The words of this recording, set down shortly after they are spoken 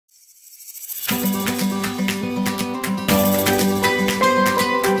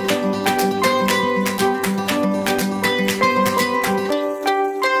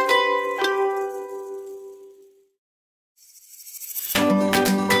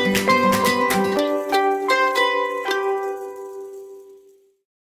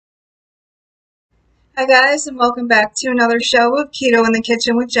Hi guys, and welcome back to another show of Keto in the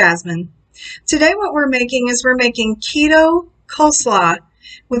Kitchen with Jasmine. Today what we're making is keto coleslaw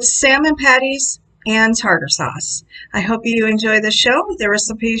with salmon patties and tartar sauce. I hope you enjoy the show. The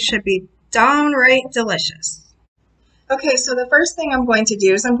recipe should be downright delicious. Okay, so the first thing I'm going to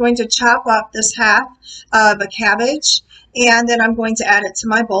do is I'm going to chop up this half of a cabbage, and then I'm going to add it to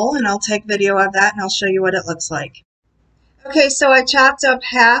my bowl, and I'll take video of that and I'll show you what it looks like. Okay, so I chopped up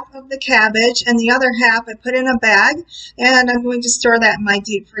half of the cabbage and the other half I put in a bag, and I'm going to store that in my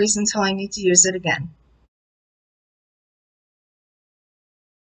deep freeze until I need to use it again.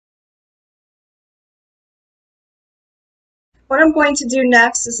 What I'm going to do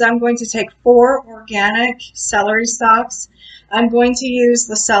next is I'm going to take 4 organic celery stalks. I'm going to use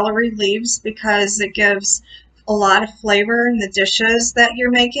the celery leaves because it gives a lot of flavor in the dishes that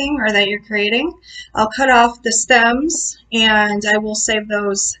you're making or that you're creating. I'll cut off the stems and I will save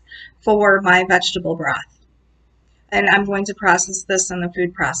those for my vegetable broth. And I'm going to process this in the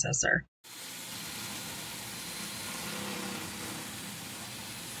food processor.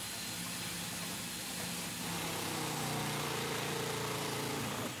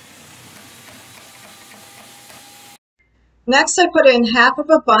 Next, I put in half of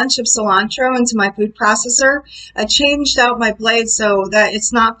a bunch of cilantro into my food processor. I changed out my blade so that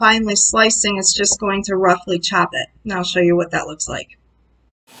it's not finely slicing, it's just going to roughly chop it. And I'll show you what that looks like.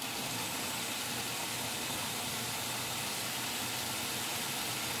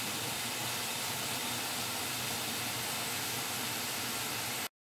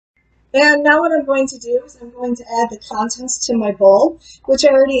 And now what I'm going to do is I'm going to add the contents to my bowl, which I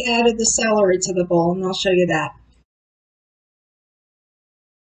already added the celery to the bowl, and I'll show you that.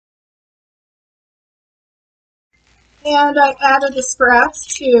 And I added the scraps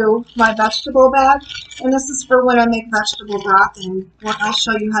to my vegetable bag, and this is for when I make vegetable broth, and I'll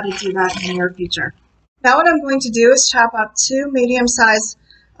show you how to do that in the near future. Now what I'm going to do is chop up 2 medium-sized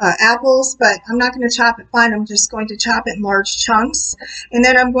apples, but I'm not going to chop it fine, I'm just going to chop it in large chunks, and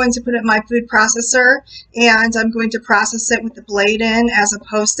then I'm going to put it in my food processor, and I'm going to process it with the blade in as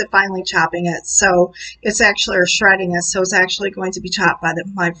opposed to finely chopping it, so it's actually, or shredding it, so it's actually going to be chopped by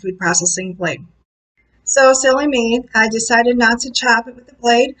my food processing blade. So silly me, I decided not to chop it with the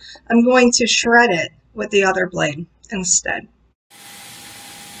blade. I'm going to shred it with the other blade instead.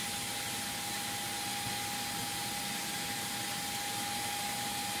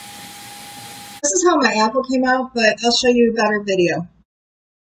 This is how my apple came out, but I'll show you a better video.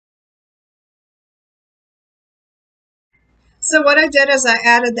 So what I did is I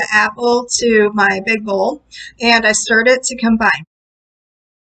added the apple to my big bowl and I stirred it to combine.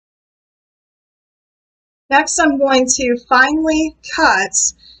 Next, I'm going to finely cut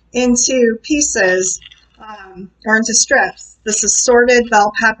into pieces or into strips this assorted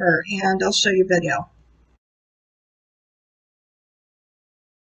bell pepper, and I'll show you video.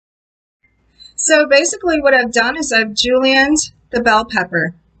 So basically what I've done is I've julienned the bell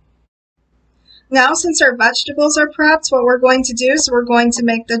pepper. Now since our vegetables are prepped, what we're going to do is we're going to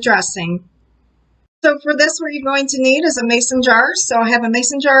make the dressing. So for this, what you're going to need is a mason jar. So I have a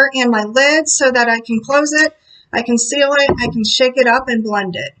mason jar and my lid so that I can close it, I can seal it, I can shake it up and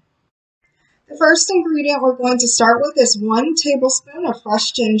blend it. The first ingredient we're going to start with is 1 tablespoon of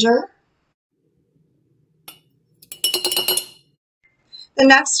fresh ginger. The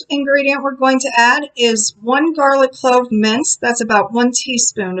next ingredient we're going to add is 1 garlic clove minced. That's about 1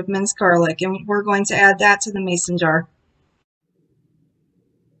 teaspoon of minced garlic, and we're going to add that to the mason jar.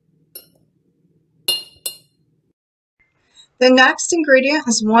 The next ingredient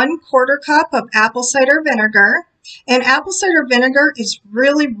is 1/4 cup of apple cider vinegar. And apple cider vinegar is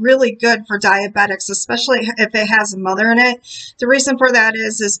really, really good for diabetics, especially if it has a mother in it. The reason for that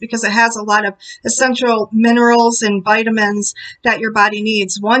is because it has a lot of essential minerals and vitamins that your body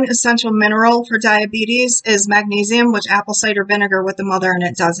needs. One essential mineral for diabetes is magnesium, which apple cider vinegar with the mother in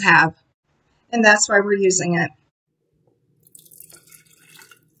it does have. And that's why we're using it.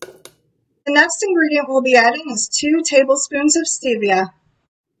 The next ingredient we'll be adding is 2 tablespoons of stevia.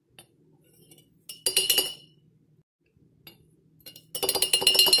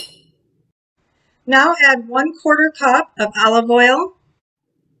 Now add 1/4 cup of olive oil,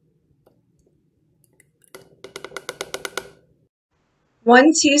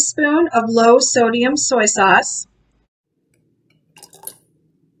 1 teaspoon of low sodium soy sauce,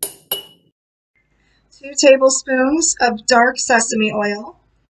 2 tablespoons of dark sesame oil,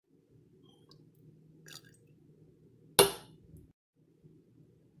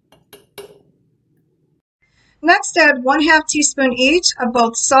 next add 1/2 teaspoon each of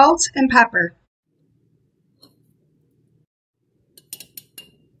both salt and pepper.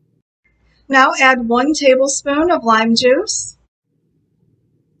 Now add 1 tablespoon of lime juice.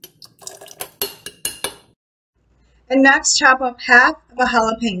 And next chop up half of a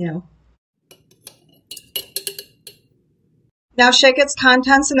jalapeno. Now shake its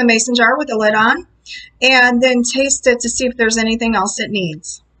contents in the mason jar with the lid on, and then taste it to see if there's anything else it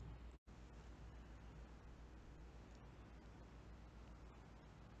needs.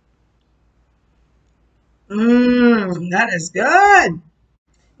 That is good.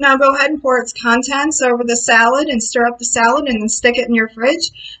 Now go ahead and pour its contents over the salad and stir up the salad and then stick it in your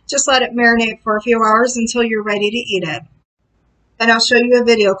fridge. Just let it marinate for a few hours until you're ready to eat it. And I'll show you a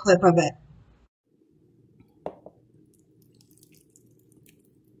video clip of it.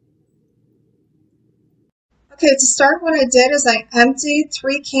 Okay, to start, what I did is I emptied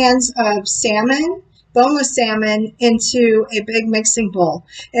 3 cans of salmon, boneless salmon, into a big mixing bowl.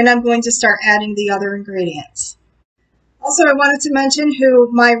 And I'm going to start adding the other ingredients. Also, I wanted to mention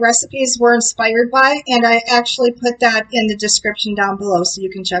who my recipes were inspired by, and I actually put that in the description down below so you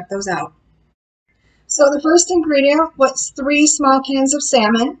can check those out. So the first ingredient was 3 small cans of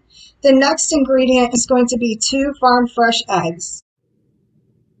salmon. The next ingredient is going to be 2 farm fresh eggs.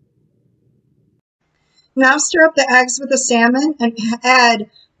 Now stir up the eggs with the salmon and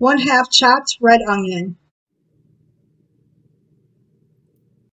add 1/2 chopped red onion.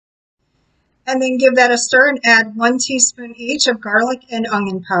 And then give that a stir and add 1 teaspoon each of garlic and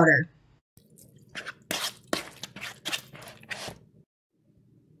onion powder.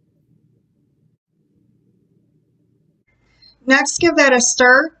 Next, give that a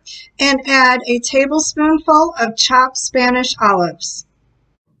stir and add a tablespoonful of chopped Spanish olives.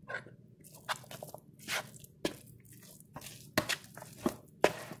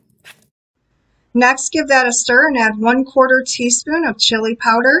 Next, give that a stir and add 1/4 teaspoon of chili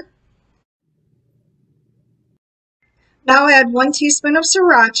powder. Now add 1 teaspoon of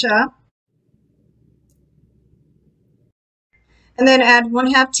sriracha, and then add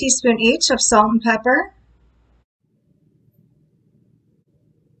 1/2 teaspoon each of salt and pepper.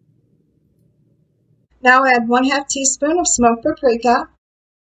 Now add 1/2 teaspoon of smoked paprika,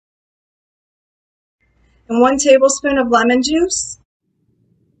 and 1 tablespoon of lemon juice.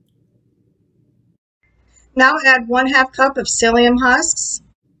 Now add 1/2 cup of psyllium husks.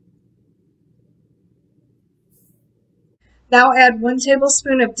 Now add 1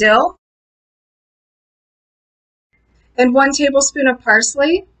 tablespoon of dill and 1 tablespoon of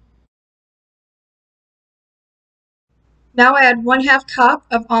parsley. Now add 1/2 cup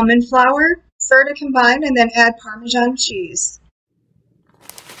of almond flour. Stir to combine and then add Parmesan cheese.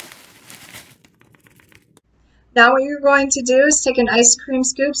 Now what you're going to do is take an ice cream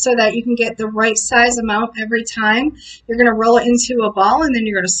scoop so that you can get the right size amount every time. You're going to roll it into a ball and then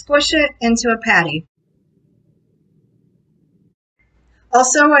you're going to squish it into a patty.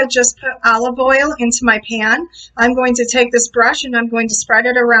 Also, I just put olive oil into my pan. I'm going to take this brush and I'm going to spread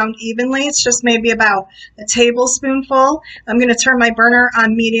it around evenly. It's just maybe about a tablespoonful. I'm going to turn my burner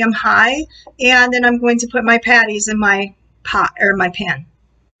on medium high, and then I'm going to put my patties in my pot or my pan.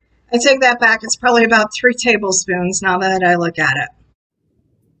 I take that back. It's probably about 3 tablespoons now that I look at it.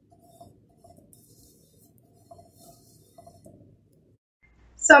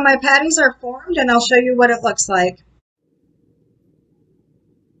 So my patties are formed and I'll show you what it looks like.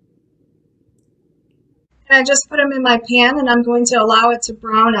 And I just put them in my pan and I'm going to allow it to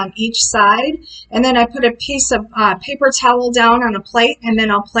brown on each side. And then I put a piece of paper towel down on a plate and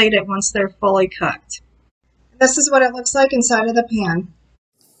then I'll plate it once they're fully cooked. This is what it looks like inside of the pan.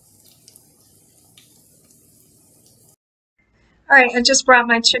 All right, I just brought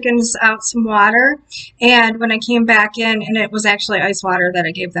my chickens out some water, and when I came back in, and it was actually ice water that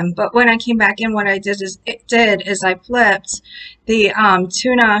I gave them, but when I came back in, what I did is I flipped the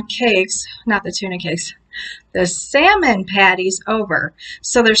tuna cakes, not the tuna cakes, the salmon patties over.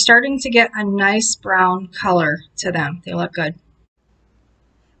 So they're starting to get a nice brown color to them. They look good.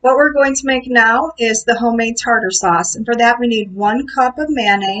 What we're going to make now is the homemade tartar sauce, and for that we need 1 cup of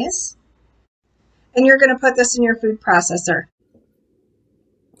mayonnaise, and you're going to put this in your food processor.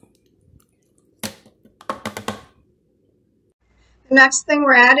 The next thing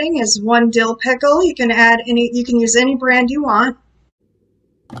we're adding is 1 dill pickle. You can use any brand you want.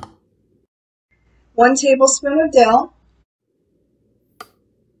 1 tablespoon of dill.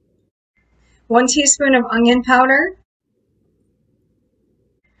 1 teaspoon of onion powder.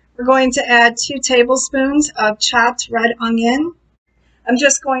 We're going to add 2 tablespoons of chopped red onion. I'm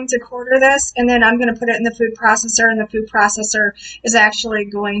just going to quarter this and then I'm going to put it in the food processor, and the food processor is actually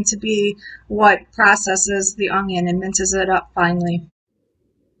going to be what processes the onion and minces it up finely.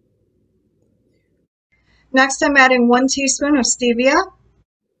 Next, I'm adding 1 teaspoon of stevia.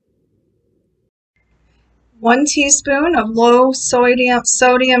 1 teaspoon of low sodium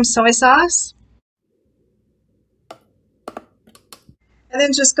soy sauce. And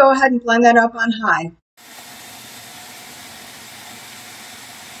then just go ahead and blend that up on high.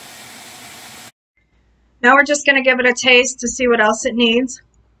 Now we're just going to give it a taste to see what else it needs.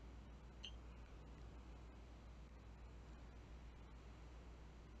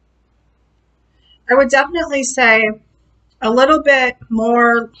 I would definitely say a little bit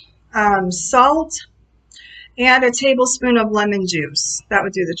more salt and a tablespoon of lemon juice. That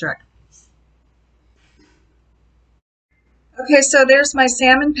would do the trick. Okay, so there's my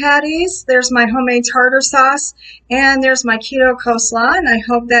salmon patties, there's my homemade tartar sauce, and there's my keto coleslaw, and I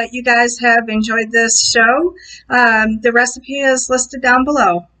hope that you guys have enjoyed this show. The recipe is listed down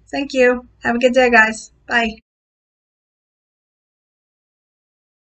below. Thank you. Have a good day, guys. Bye.